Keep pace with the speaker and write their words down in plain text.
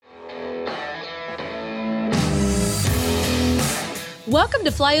Welcome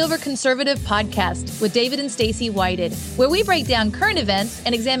to Flyover Conservative Podcast with David and Stacey Whited, where we break down current events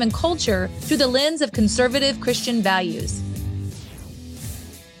and examine culture through the lens of conservative Christian values.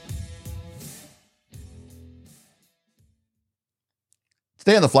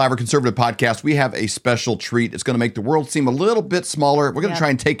 Today on the Flyover Conservative Podcast, we have a special treat. It's going to make the world seem a little bit smaller. We're going to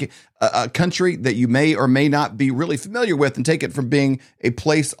try and take a country that you may or may not be really familiar with and take it from being a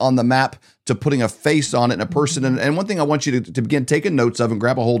place on the map to putting a face on it and a person. And one thing I want you to begin taking notes of and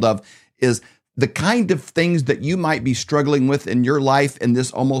grab a hold of is the kind of things that you might be struggling with in your life and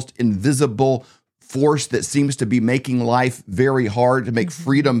this almost invisible force that seems to be making life very hard, to make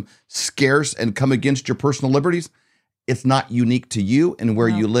freedom scarce and come against your personal liberties. It's not unique to you and where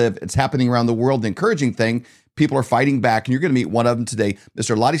you live. It's happening around the world. The encouraging thing, people are fighting back, and you're going to meet one of them today,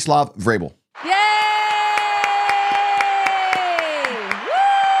 Mr. Ladislav Vrabel. Yay!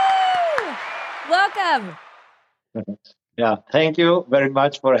 Woo! Welcome. Yeah, thank you very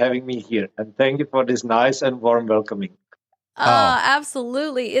much for having me here. And thank you for this nice and warm welcoming.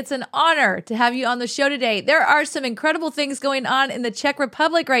 Absolutely. It's an honor to have you on the show today. There are some incredible things going on in the Czech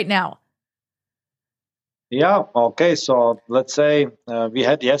Republic right now. Yeah, okay. So let's say we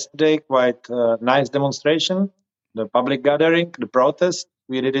had yesterday quite a nice demonstration, the public gathering, the protest.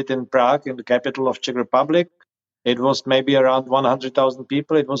 We did it in Prague, in the capital of Czech Republic. It was maybe around 100,000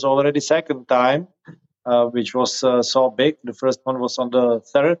 people. It was already second time, which was so big. The first one was on the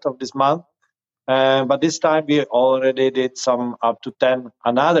 3rd of this month. But this time we already did some up to 10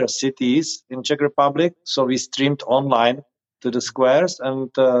 another cities in Czech Republic. So we streamed online to the squares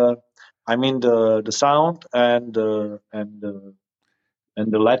and the sound and the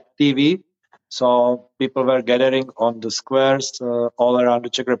LED TV. So people were gathering on the squares all around the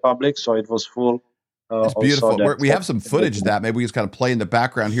Czech Republic. So it was full. It's beautiful. We have some footage of that. Maybe we just kind of play in the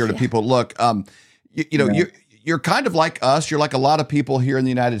background here to people. Look, you're kind of like us. You're like a lot of people here in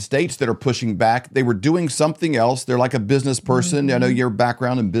the United States that are pushing back. They were doing something else. They're like a business person. I know your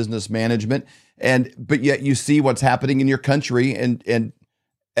background in business management, but yet you see what's happening in your country and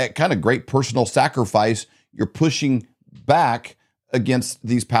at kind of great personal sacrifice, you're pushing back against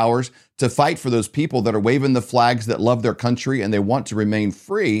these powers to fight for those people that are waving the flags that love their country and they want to remain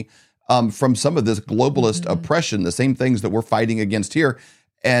free from some of this globalist oppression, the same things that we're fighting against here.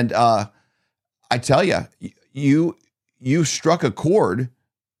 And I tell you, you struck a chord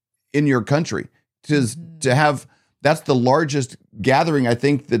in your country to have. That's the largest gathering, I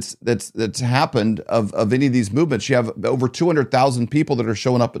think, that's happened of any of these movements. You have over 200,000 people that are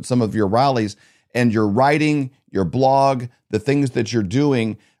showing up at some of your rallies, and your writing, your blog, the things that you're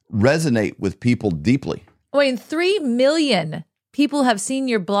doing resonate with people deeply. I mean, 3 million people have seen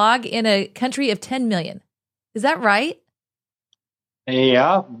your blog in a country of 10 million. Is that right?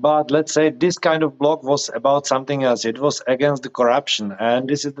 Yeah, but let's say this kind of blog was about something else. It was against the corruption. And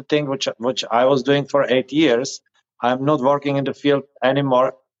this is the thing which I was doing for 8 years. I'm not working in the field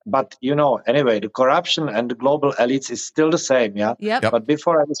anymore, but anyway, the corruption and the global elites is still the same, yeah? Yep. But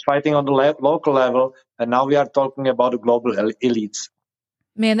before I was fighting on the local level, and now we are talking about the global elites.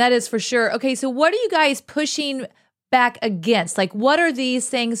 Man, that is for sure. Okay, so what are you guys pushing back against? Like, what are these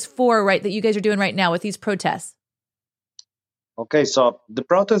things for, right, that you guys are doing right now with these protests? Okay, so the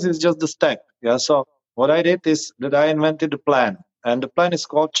protest is just the step, yeah? So what I did is that I invented a plan. And the plan is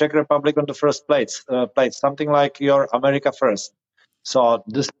called Czech Republic on the first place, something like your America First. So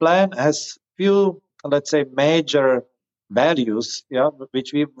this plan has few, let's say, major values,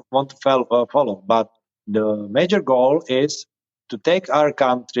 which we want to follow. But the major goal is to take our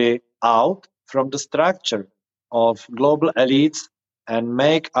country out from the structure of global elites and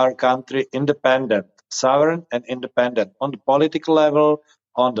make our country independent, sovereign and independent on the political level,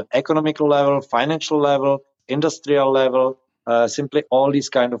 on the economical level, financial level, industrial level, simply all these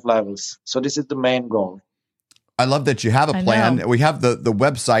kind of levels. So this is the main goal. I love that you have a plan. We have the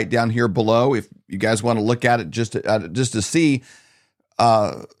website down here below. If you guys want to look at it just to see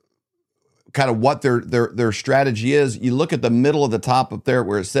kind of what their strategy is, you look at the middle of the top up there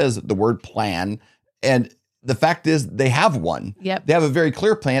where it says the word plan. And the fact is they have one. Yep. They have a very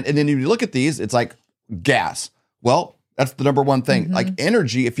clear plan. And then you look at these, it's like gas. Well, that's the number one thing. Like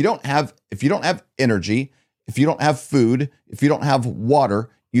energy, if you don't have energy, if you don't have food, if you don't have water,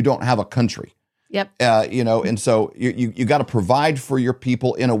 you don't have a country. Yep. And so you got to provide for your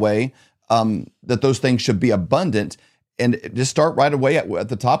people in a way that those things should be abundant, and just start right away at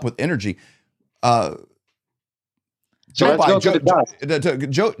the top with energy. Joe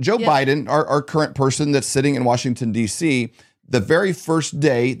Biden, our current person that's sitting in Washington, D.C., the very first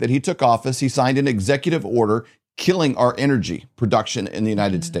day that he took office, he signed an executive order killing our energy production in the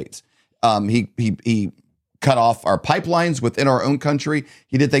United States. He cut off our pipelines within our own country.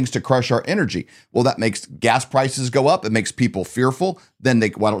 He did things to crush our energy. Well, that makes gas prices go up. It makes people fearful. Then I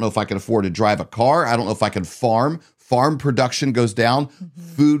don't know if I can afford to drive a car. I don't know if I can farm. Farm production goes down.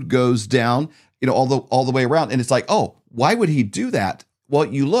 Food goes down, all the way around. And it's like, oh, why would he do that? Well,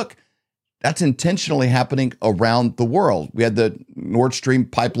 you look, that's intentionally happening around the world. We had the Nord Stream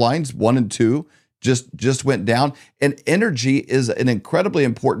pipelines 1 and 2 just went down. And energy is an incredibly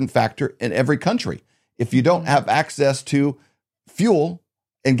important factor in every country. If you don't have access to fuel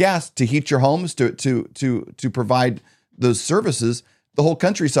and gas to heat your homes, to provide those services, the whole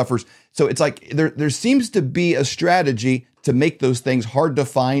country suffers. So it's like there seems to be a strategy to make those things hard to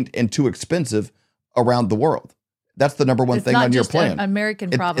find and too expensive around the world. That's the number one thing on your plan. It's not just an American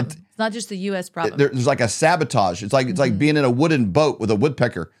problem. It's not just a U.S. problem. There's like a sabotage. It's like being in a wooden boat with a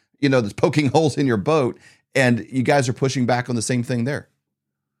woodpecker, that's poking holes in your boat, and you guys are pushing back on the same thing there.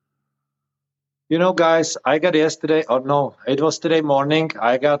 Guys, I got yesterday, it was today morning,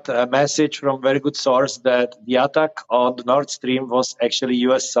 I got a message from a very good source that the attack on the Nord Stream was actually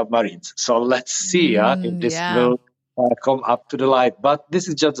U.S. submarines. So let's see if this will come up to the light. But this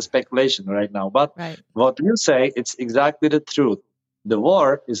is just a speculation right now. But what you say, it's exactly the truth. The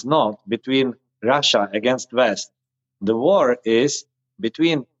war is not between Russia against West. The war is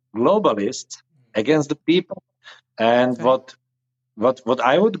between globalists against the people. And what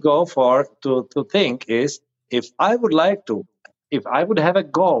I would go for to think is, if I would have a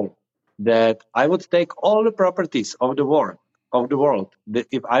goal that I would take all the properties of the world,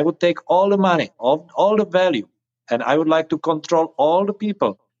 if I would take all the money, all the value, and I would like to control all the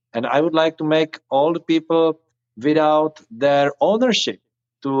people, and I would like to make all the people without their ownership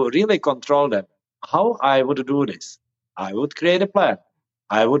to really control them, how I would do this? I would create a plan.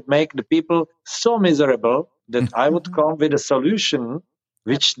 I would make the people so miserable that I would come with a solution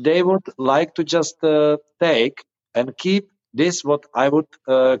which they would like to just take and keep this what I would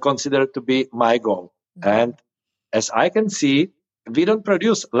consider to be my goal. And as I can see, we don't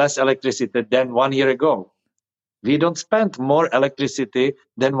produce less electricity than 1 year ago. We don't spend more electricity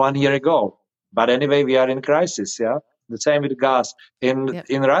than 1 year ago. But anyway, we are in crisis, The same with gas. In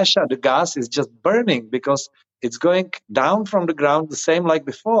Russia, the gas is just burning because it's going down from the ground the same like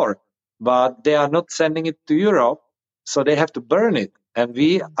before. But they are not sending it to Europe, so they have to burn it. And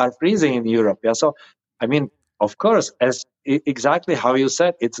we are freezing in Europe. So, of course, as exactly how you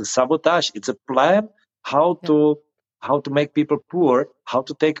said, it's a sabotage. It's a plan how to make people poor, how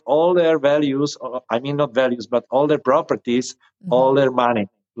to take all their values, not values, but all their properties, all their money,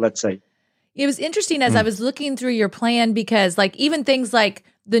 let's say. It was interesting as I was looking through your plan, because even things like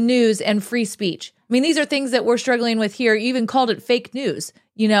the news and free speech, these are things that we're struggling with here. You even called it fake news,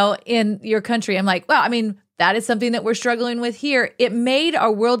 in your country. I'm like, wow, that is something that we're struggling with here. It made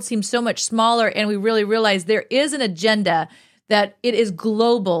our world seem so much smaller, and we really realized there is an agenda, that it is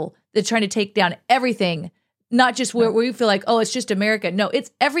global, that's trying to take down everything, not just where we feel like, oh, it's just America. No,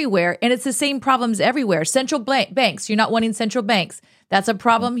 it's everywhere, and it's the same problems everywhere. Central banks, you're not wanting central banks. That's a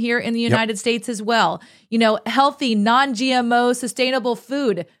problem here in the United States as well. Healthy, non-GMO, sustainable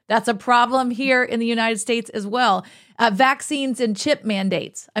food. That's a problem here in the United States as well. Vaccines and chip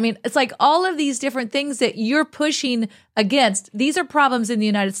mandates. It's like all of these different things that you're pushing against. These are problems in the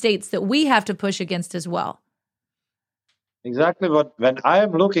United States that we have to push against as well. Exactly when I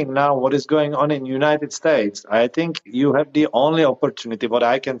am looking now what is going on in the United States, I think you have the only opportunity, what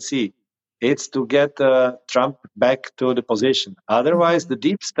I can see, it's to get Trump back to the position. Otherwise, the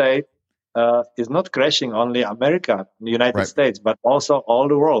deep state is not crashing only America, the United States, but also all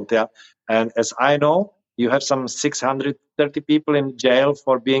the world. And as I know, you have some 630 people in jail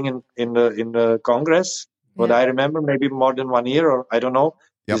for being in the Congress. What I remember, maybe more than 1 year, or I don't know.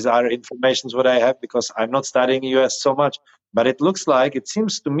 These are informations what I have, because I'm not studying US so much. But it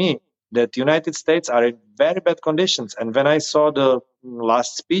seems to me that the United States are in very bad conditions. And when I saw the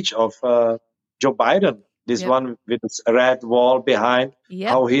last speech of Joe Biden, this one with this red wall behind,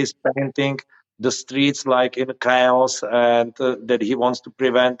 how he's painting the streets like in chaos, and that he wants to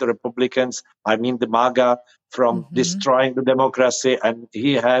prevent the Republicans, the MAGA, from destroying the democracy. And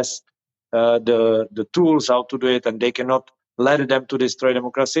he has the tools how to do it, and they cannot let them to destroy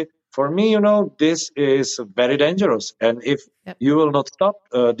democracy. For me, this is very dangerous. And if you will not stop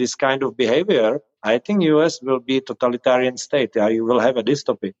this kind of behavior, I think U.S. will be a totalitarian state. You will have a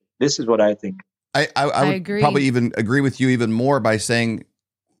dystopy. This is what I think. I would agree. Probably even agree with you even more by saying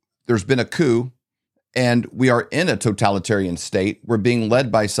there's been a coup and we are in a totalitarian state. We're being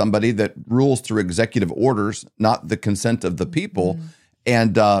led by somebody that rules through executive orders, not the consent of the people.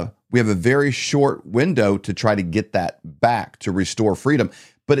 And we have a very short window to try to get that back, to restore freedom.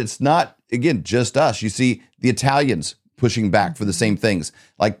 But it's not, again, just us. You see the Italians pushing back for the same things,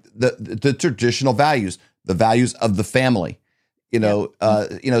 like the traditional values, the values of the family.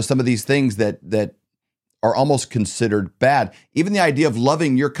 Some of these things that are almost considered bad. Even the idea of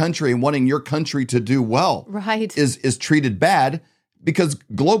loving your country and wanting your country to do well, right, is treated bad because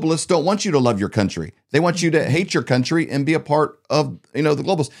globalists don't want you to love your country. They want you to hate your country and be a part of the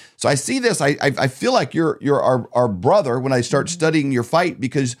globalists. So I see this. I feel like you're our brother when I start studying your fight,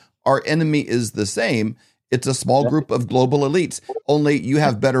 because our enemy is the same. It's a small group of global elites. Only you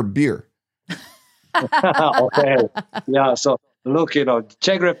have better beer. Okay. Yeah. So look,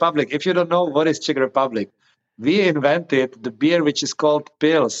 Czech Republic, if you don't know what is Czech Republic, we invented the beer which is called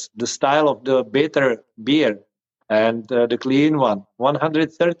Pils, the style of the bitter beer, and the clean one,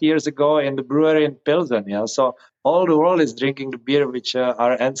 130 years ago in the brewery in Pilsen. Yeah. So all the world is drinking the beer which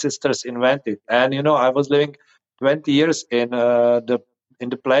our ancestors invented. And, I was living 20 years in the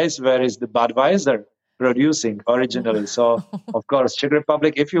place where is the Budweiser producing originally. So, of course, Czech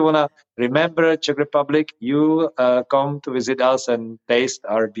Republic, if you want to remember Czech Republic, you come to visit us and taste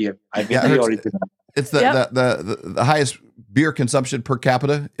our beer. I mean, the original. It's the highest beer consumption per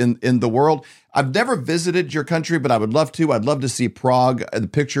capita in the world. I've never visited your country, but I would love to. I'd love to see Prague. The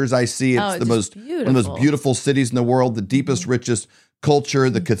pictures I see, it's one of the most beautiful cities in the world, the deepest, richest culture,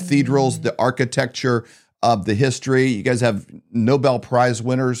 the cathedrals, the architecture, the history. You guys have Nobel Prize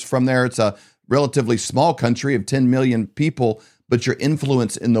winners from there. It's a relatively small country of 10 million people, but your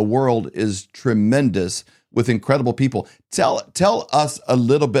influence in the world is tremendous with incredible people. Tell us a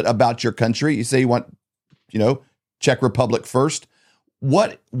little bit about your country. You say you want, Czech Republic first.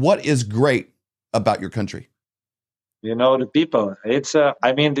 What is great about your country? The people. It's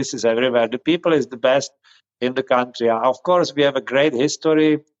this is everywhere. The people is the best in the country. Of course, we have a great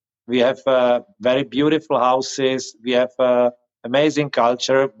history. We have very beautiful houses. We have amazing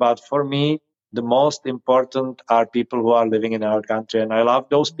culture. But for me, the most important are people who are living in our country. And I love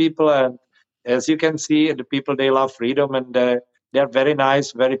those people. And as you can see, the people, they love freedom, and they are very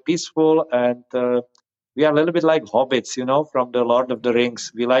nice, very peaceful. And we are a little bit like hobbits, from the Lord of the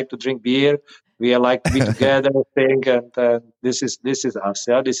Rings. We like to drink beer. We like to be together, think. And this is us.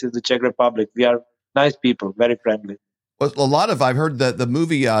 Yeah, this is the Czech Republic. We are nice people, very friendly. Well, I've heard that the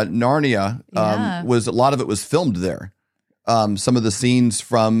movie Narnia was a lot of it was filmed there. Some of the scenes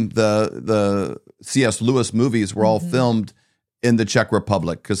from the C.S. Lewis movies were all filmed in the Czech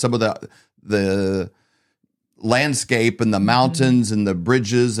Republic, because some of the landscape and the mountains and the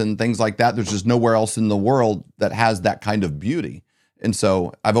bridges and things like that, there's just nowhere else in the world that has that kind of beauty. And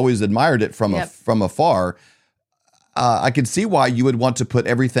so I've always admired it from afar. I can see why you would want to put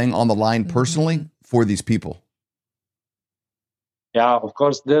everything on the line personally for these people. Yeah, of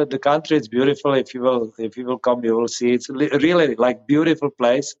course, the country is beautiful. If you will come, you will see it's really like beautiful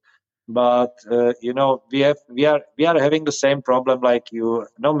place. But we are having the same problem like you.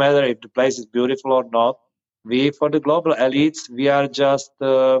 No matter if the place is beautiful or not, for the global elites, we are just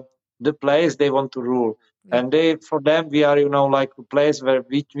the place they want to rule. Yeah. And for them, we are like a place where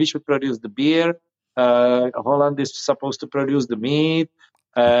we should produce the beer. Holland is supposed to produce the meat.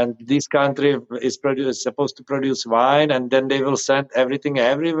 And this country is supposed to produce wine, and then they will send everything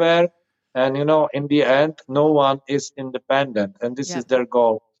everywhere. And, in the end, no one is independent. And this is their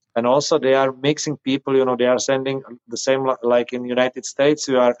goal. And also they are mixing people, they are sending the same, like in United States,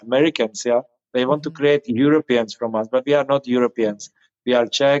 we are Americans. Yeah. They want to create Europeans from us, but we are not Europeans. We are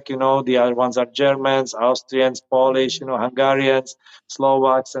Czech, the other ones are Germans, Austrians, Polish, Hungarians,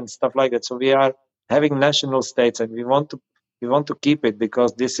 Slovaks and stuff like that. So we are having national states, and we want to keep it,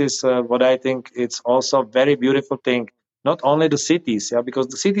 because this is what I think it's also a very beautiful thing. Not only the cities, because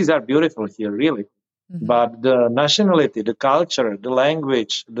the cities are beautiful here, really, but the nationality, the culture, the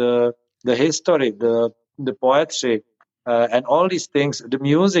language, the history, the poetry, and all these things. The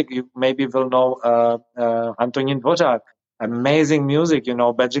music, you maybe will know Antonín Dvořák, amazing music.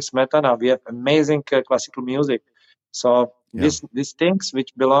 Bedřich Smetana. We have amazing classical music. So these things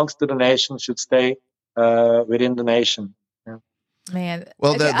which belongs to the nation should stay within the nation. Man.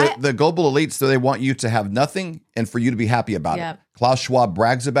 Well, the global elites, so they want you to have nothing and for you to be happy about it. Klaus Schwab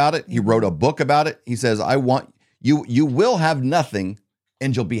brags about it. He wrote a book about it. He says, I want you will have nothing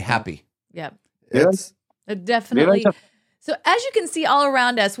and you'll be happy. Yep. It's definitely. So as you can see all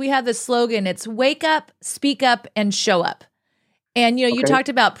around us, we have the slogan. It's wake up, speak up, and show up. And, you talked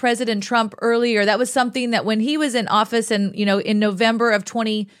about President Trump earlier. That was something that when he was in office and, in November of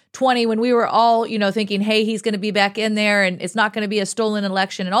 2020, when we were all, thinking, hey, he's going to be back in there and it's not going to be a stolen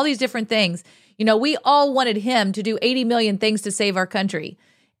election and all these different things, we all wanted him to do 80 million things to save our country.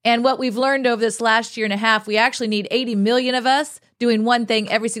 And what we've learned over this last year and a half, we actually need 80 million of us doing one thing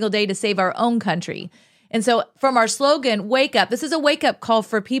every single day to save our own country. And so from our slogan, Wake Up, this is a wake-up call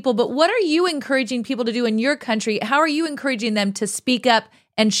for people. But what are you encouraging people to do in your country? How are you encouraging them to speak up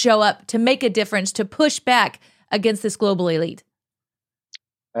and show up, to make a difference, to push back against this global elite?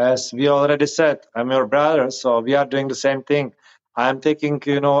 As we already said, I'm your brother, so we are doing the same thing. I'm taking,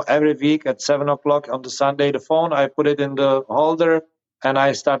 every week at 7 o'clock on the Sunday, the phone, I put it in the holder and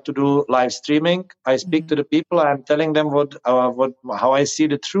I start to do live streaming. I speak to the people. I'm telling them how I see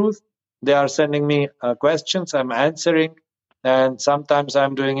the truth. They are sending me questions. I'm answering. And sometimes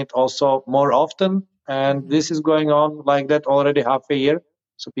I'm doing it also more often. And this is going on like that already half a year.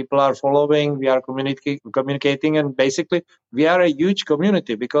 So people are following, we are communicating, and basically we are a huge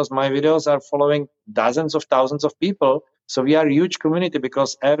community because my videos are following dozens of thousands of people. So we are a huge community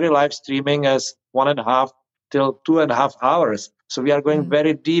because every live streaming is 1.5 till 2.5 hours. So we are going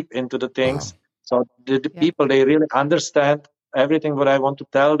very deep into the things. Wow. So the people, they really understand everything what I want to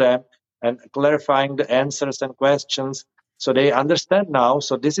tell them and clarifying the answers and questions. So they understand now.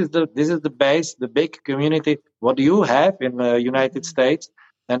 So this is the base, the big community, what you have in the United States.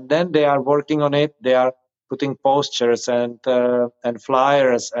 And then they are working on it. They are putting posters and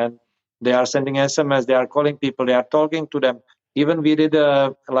flyers, and they are sending SMS. They are calling people. They are talking to them. Even we did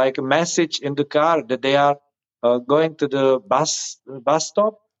a message in the car that they are going to the bus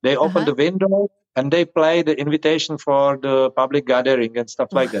stop. They open the window and they play the invitation for the public gathering and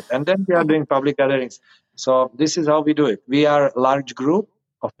stuff like that. And then they are doing public gatherings. So this is how we do it. We are a large group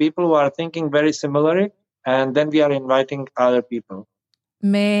of people who are thinking very similarly, and then we are inviting other people.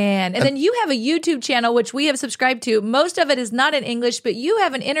 Man. And then you have a YouTube channel, which we have subscribed to. Most of it is not in English, but you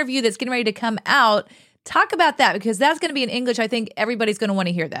have an interview that's getting ready to come out. Talk about that, because that's going to be in English. I think everybody's going to want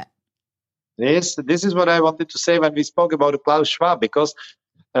to hear that. This is what I wanted to say when we spoke about Klaus Schwab, because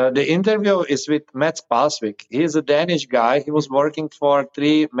the interview is with Mats Palsvik. He is a Danish guy. He was working for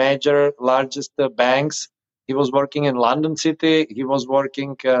 3 major, largest banks. He was working in London City. He was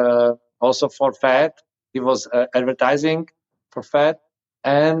working also for Fed. He was advertising for Fed.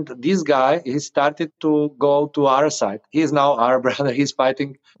 And this guy, he started to go to our side. He is now our brother. He's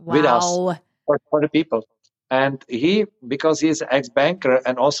fighting with us for the people. And he, because he's an ex-banker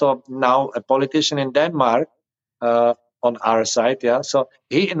and also now a politician in Denmark, on our side, so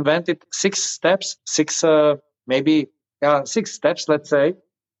he invented 6 steps, 6 steps, let's say,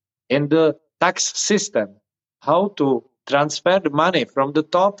 in the tax system, how to transfer the money from the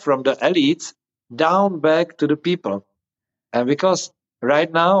top, from the elites, down back to the people. And because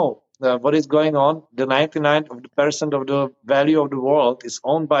right now, what is going on, the 99% of the value of the world is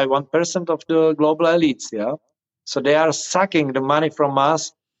owned by 1% of the global elites, So they are sucking the money from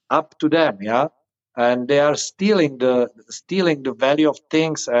us up to them, and they are stealing the value of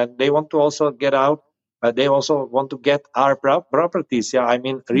things, and they want to also get out. They also want to get our properties, I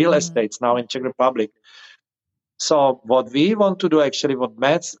mean real estates now in Czech Republic. So what we want to do, actually, what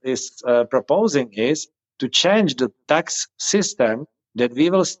Mats is proposing is to change the tax system, that we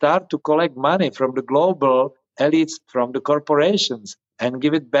will start to collect money from the global elites, from the corporations, and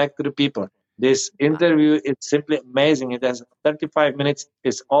give it back to the people. This interview is simply amazing. It has 35 minutes.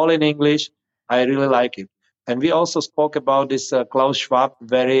 It's all in English. I really like it. And we also spoke about this Klaus Schwab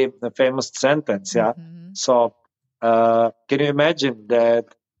very famous sentence. So can you imagine that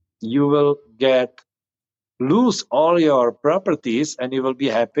you will lose all your properties and you will be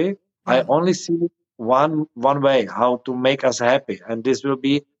happy? I only see one way how to make us happy, and this will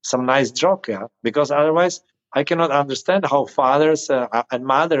be some nice joke, because otherwise I cannot understand how fathers and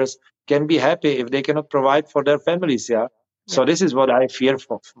mothers can be happy if they cannot provide for their families. So this is what I fear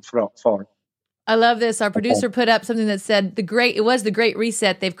for. I love this. Our producer put up something that said it was the Great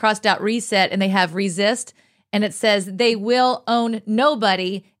Reset. They've crossed out reset and they have resist, and it says they will own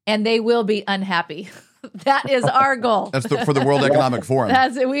nobody and they will be unhappy. That is our goal. That's for the World Economic Forum.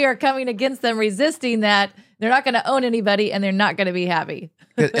 We are coming against them, resisting that. They're not going to own anybody, and they're not going to be happy.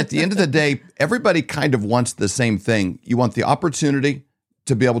 At the end of the day, everybody kind of wants the same thing. You want the opportunity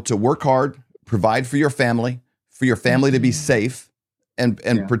to be able to work hard, provide for your family to be safe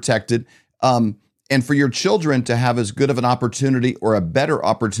and protected, and for your children to have as good of an opportunity or a better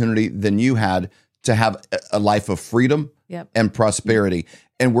opportunity than you had to have a life of freedom and prosperity.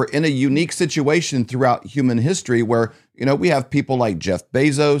 And we're in a unique situation throughout human history where, we have people like Jeff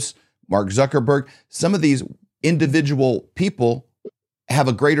Bezos, Mark Zuckerberg. Some of these individual people have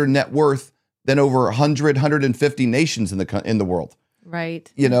a greater net worth than over 100, 150 nations in the world.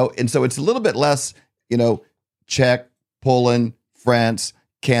 Right. And so it's a little bit less, Czech, Poland, France,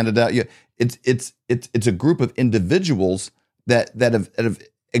 Canada. It's a group of individuals that have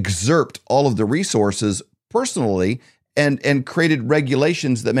excerpt all of the resources personally and created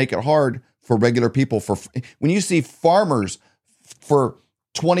regulations that make it hard for regular people. When you see farmers for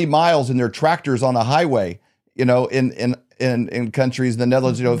 20 miles in their tractors on a highway, in countries in the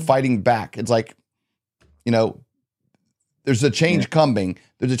Netherlands, fighting back, it's like, there's a change coming.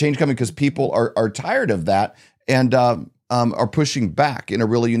 There's a change coming because people are tired of that and are pushing back in a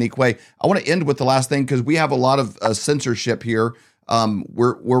really unique way. I want to end with the last thing because we have a lot of censorship here.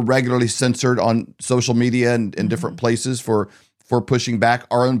 We're regularly censored on social media and in different places for pushing back.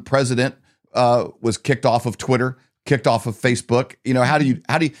 Our own president was kicked off of Twitter, kicked off of Facebook. How do you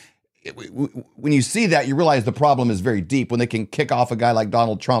when you see that, you realize the problem is very deep when they can kick off a guy like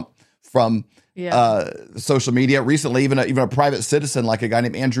Donald Trump from social media. Recently, even a private citizen like a guy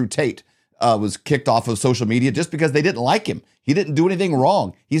named Andrew Tate was kicked off of social media just because they didn't like him. He didn't do anything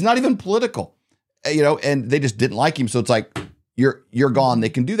wrong. He's not even political, and they just didn't like him. So it's like, you're gone. They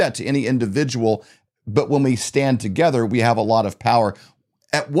can do that to any individual, but when we stand together, we have a lot of power.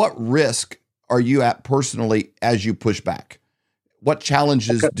 At what risk are you at personally as you push back? What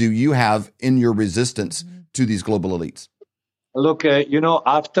challenges do you have in your resistance to these global elites? Look,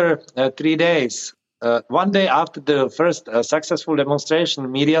 after 3 days, one day after the first successful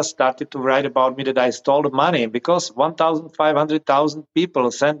demonstration, media started to write about me that I stole the money because 1,500,000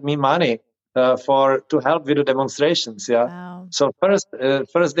 people sent me money to help with the demonstrations. Yeah. Wow. So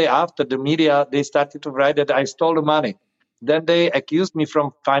first day after, the media, they started to write that I stole the money. Then they accused me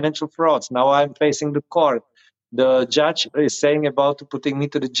from financial frauds. Now I'm facing the court. The judge is saying about putting me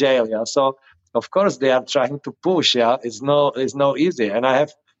to the jail. Yeah. So of course they are trying to push. Yeah. It's no easy. And I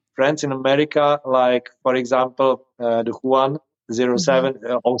have friends in America, like for example, the Juan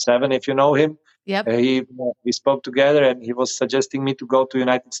 07, if you know him. Yep. We spoke together and he was suggesting me to go to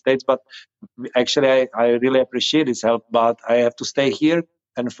United States, but actually I really appreciate his help, but I have to stay here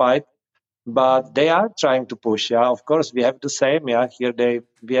and fight. But they are trying to push. Yeah, of course we have the same. Yeah, here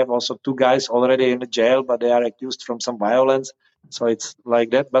we have also 2 guys already in the jail, but they are accused from some violence. So it's like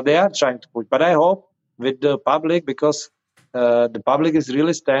that. But they are trying to push. But I hope with the public, because the public is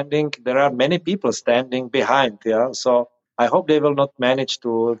really standing. There are many people standing behind. Yeah, so I hope they will not manage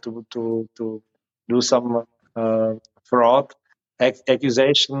to do some fraud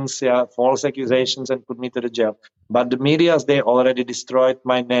accusations, false accusations, and put me to the jail. But the media, they already destroyed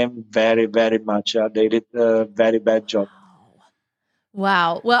my name very, very much. They did a very bad job.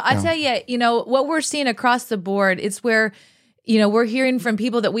 Wow. Well, I tell you, what we're seeing across the board, it's where, we're hearing from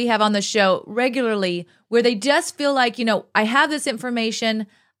people that we have on the show regularly where they just feel like, I have this information.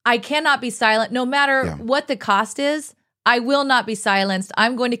 I cannot be silent no matter what the cost is. I will not be silenced.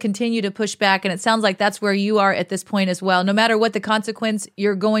 I'm going to continue to push back. And it sounds like that's where you are at this point as well. No matter what the consequence,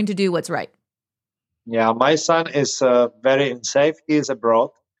 you're going to do what's right. Yeah, my son is very unsafe. He is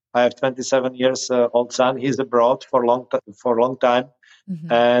abroad. I have 27 years old son. He's abroad for a long time.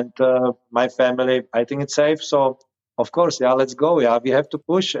 Mm-hmm. And my family, I think it's safe. So, of course, let's go. Yeah, we have to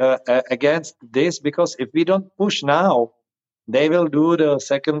push against this, because if we don't push now, they will do the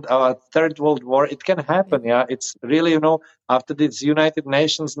third world war. It can happen. Yeah, it's really, after this United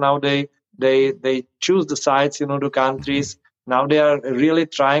Nations, now they choose the sides, the countries. Now they are really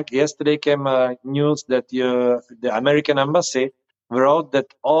trying. Yesterday came news that the American embassy wrote that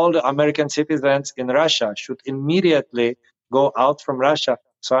all the American citizens in Russia should immediately go out from Russia.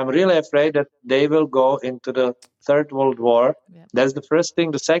 So I'm really afraid that they will go into the third world war. Yeah. That's the first thing.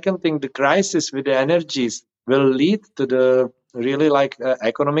 The second thing, the crisis with the energies will lead to the really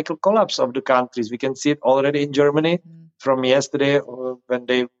economical collapse of the countries. We can see it already in Germany from yesterday when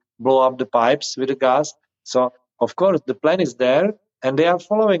they blow up the pipes with the gas. So, of course, the plan is there and they are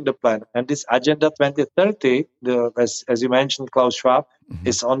following the plan. And this Agenda 2030, as you mentioned, Klaus Schwab,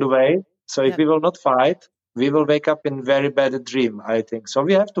 is on the way. So if we will not fight, we will wake up in very bad dream, I think. So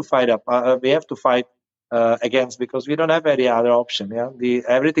we have to fight against, because we don't have any other option. Yeah,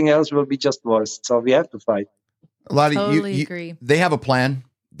 everything else will be just worse. So we have to fight. Lottie, totally agree. They have a plan.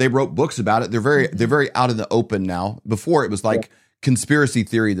 They wrote books about it. They're very out in the open now. Before it was conspiracy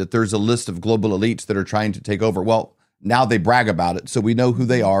theory that there's a list of global elites that are trying to take over. Well, now they brag about it, so we know who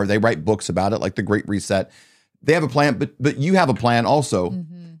they are. They write books about it, like the Great Reset. They have a plan, but you have a plan also,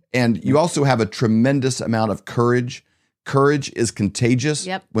 and you also have a tremendous amount of courage. Courage is contagious.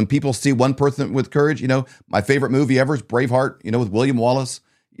 Yep. When people see one person with courage, my favorite movie ever is Braveheart. With William Wallace.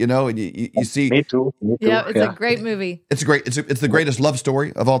 And you see. Me too. Yeah, it's a great movie. It's the greatest love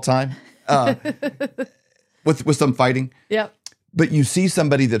story of all time, with some fighting. Yep. But you see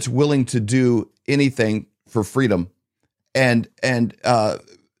somebody that's willing to do anything for freedom, and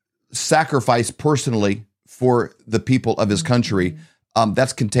sacrifice personally for the people of his country.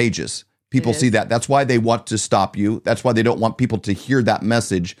 that's contagious. People see that. That's why they want to stop you. That's why they don't want people to hear that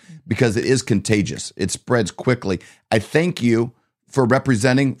message, because it is contagious. It spreads quickly. I thank you for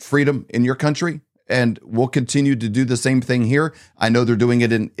representing freedom in your country, and we'll continue to do the same thing here. I know they're doing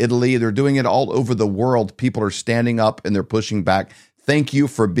it in Italy. They're doing it all over the world. People are standing up and they're pushing back. Thank you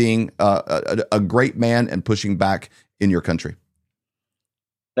for being a great man and pushing back in your country.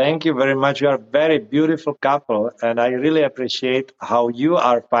 Thank you very much. You are a very beautiful couple, and I really appreciate how you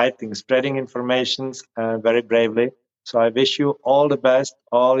are fighting, spreading information very bravely. So I wish you all the best,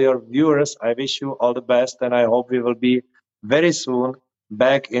 all your viewers. I wish you all the best, and I hope we will be very soon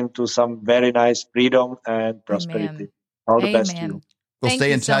back into some very nice freedom and prosperity. Amen. All the best to you. We'll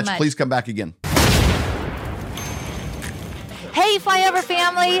stay in touch. Please come back again. Hey, Flyover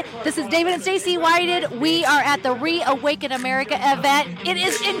family, this is David and Stacey Whited. We are at the Reawaken America event. It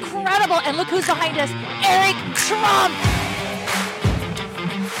is incredible. And look who's behind us, Eric Trump.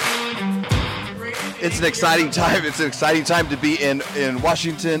 It's an exciting time. It's an exciting time to be in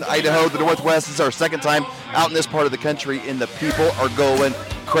Washington, Idaho, the Northwest. It's our second time out in this part of the country, and the people are going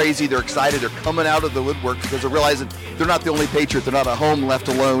crazy. They're excited. They're coming out of the woodwork because they're realizing they're not the only patriot. They're not at home, left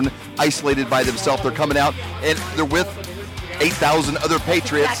alone, isolated by themselves. They're coming out, and they're with 8,000 other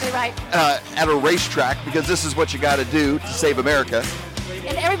patriots Exactly right. At a racetrack, because this is what you got to do to save America.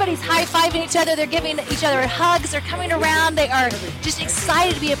 And everybody's high-fiving each other. They're giving each other hugs. They're coming around. They are just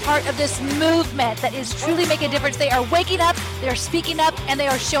excited to be a part of this movement that is truly making a difference. They are waking up, they are speaking up, and they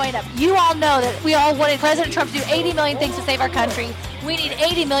are showing up. You all know that we all wanted President Trump to do 80 million things to save our country. We need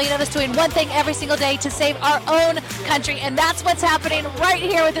 80 million of us doing one thing every single day to save our own country. And that's what's happening right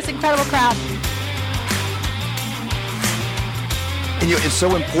here with this incredible crowd. And it's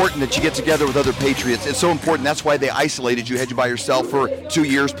so important that you get together with other patriots. It's so important. That's why they isolated you, had you by yourself for 2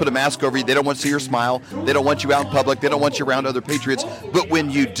 years, put a mask over you. They don't want to see your smile. They don't want you out in public. They don't want you around other patriots. But when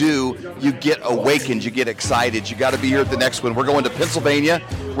you do, you get awakened. You get excited. You got to be here at the next one. We're going to Pennsylvania.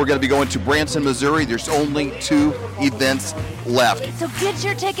 We're going to be going to Branson, Missouri. There's only 2 events left. So get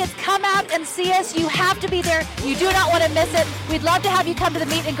your tickets. Come out and see us. You have to be there. You do not want to miss it. We'd love to have you come to the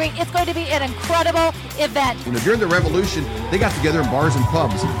meet and greet. It's going to be an incredible event. During the revolution, they got together in bars and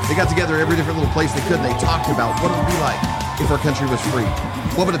pubs. They got together every different little place they could. They talked about what it would be like if our country was free.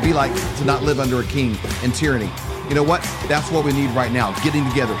 What would it be like to not live under a king and tyranny? You know what? That's what we need right now. Getting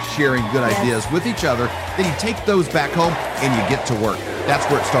together, sharing good ideas with each other. Then you take those back home and you get to work. That's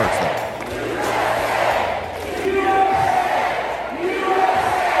where it starts, though.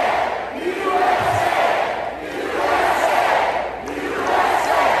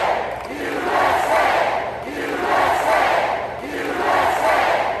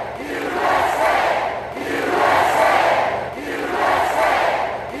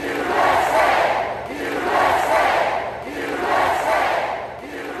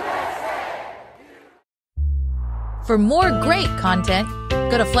 For more great content,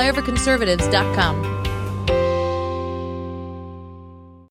 go to flyoverconservatives.com.